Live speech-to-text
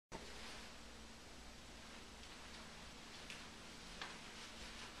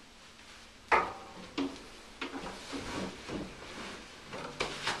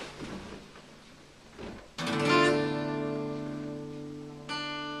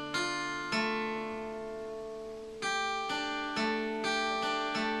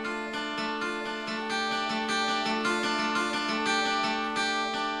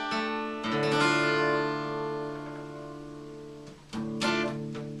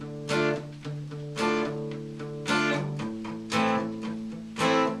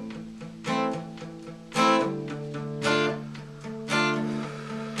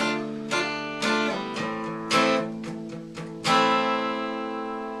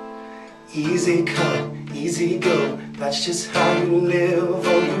Easy come, easy go, that's just how you live.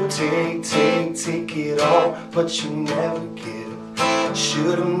 Oh, you take it all, but you never give.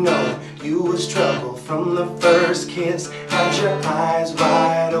 Should've known you was trouble from the first kiss. Had your eyes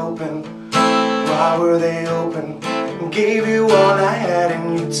wide open, why were they open? Gave you all I had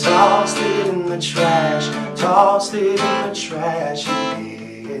and you tossed it in the trash. Tossed it in the trash,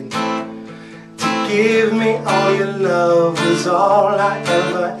 you did. To give me all your love was all I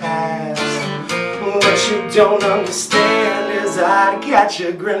ever asked. What you don't understand is I'd catch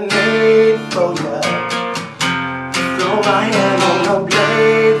a grenade for ya, throw my hand on the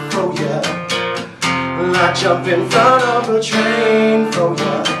blade for ya, I'd jump in front of a train for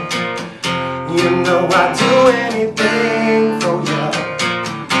ya. You know I'd do anything for ya.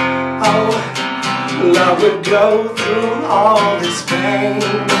 Oh, I would go through all this pain,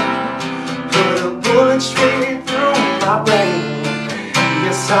 put a bullet straight through my brain.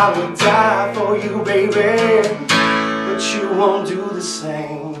 Yes, I would die for you, baby, but you won't do the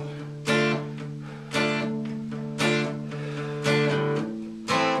same.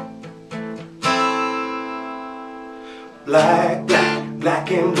 Black, black,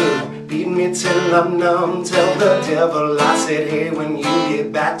 black and blue, beat me till I'm numb. Tell the devil I said hey when you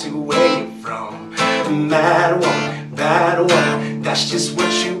get back to where you're from. Mad one, that's just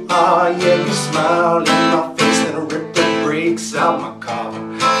what you are. Yeah, you smile in my face and rip the brakes out my car.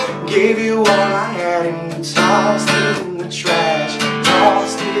 Gave you all I had and you tossed it in the trash.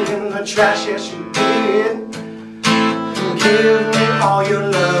 Tossed it in the trash, yes you did. Give me all your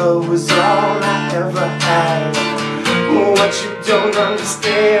love was all I ever had. What you don't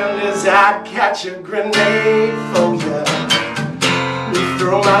understand is I'd catch a grenade for ya,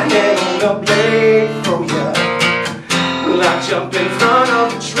 throw my hand on the blade for ya, I'd jump in front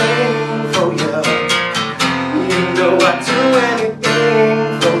of the train for ya. You know I'd do anything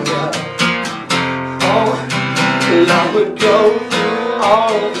for ya. Oh, I would go through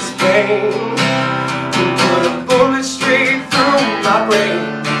all this pain, put a bullet straight through my brain.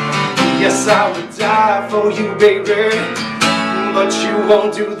 Yes, I would die for you, baby, but you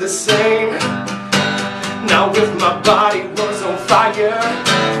won't do the same. Now if my body was on fire,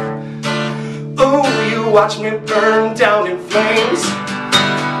 oh, you watch me burn down in flames.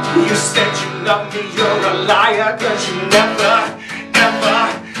 You said you loved me, you're a liar, 'cause you never, ever,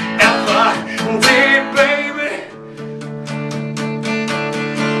 ever did, baby.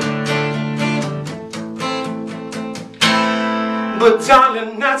 But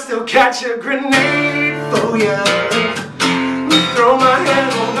darling, I'd still catch a grenade for ya, throw my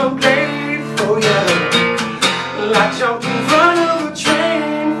hand on the blade for ya, I'd jump in front of a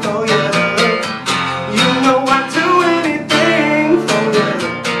train for ya. You know I'd do anything for ya.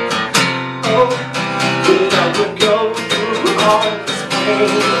 Oh, I would go through all this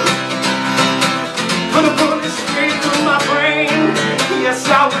pain, put a bullet straight through my brain. Yes,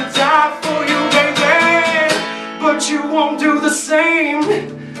 I would die for you, baby, but you won't do the same.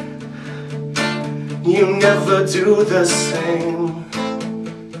 You never do the same.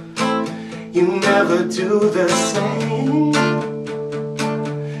 You never do the same.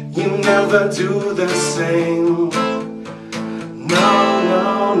 You never do the same.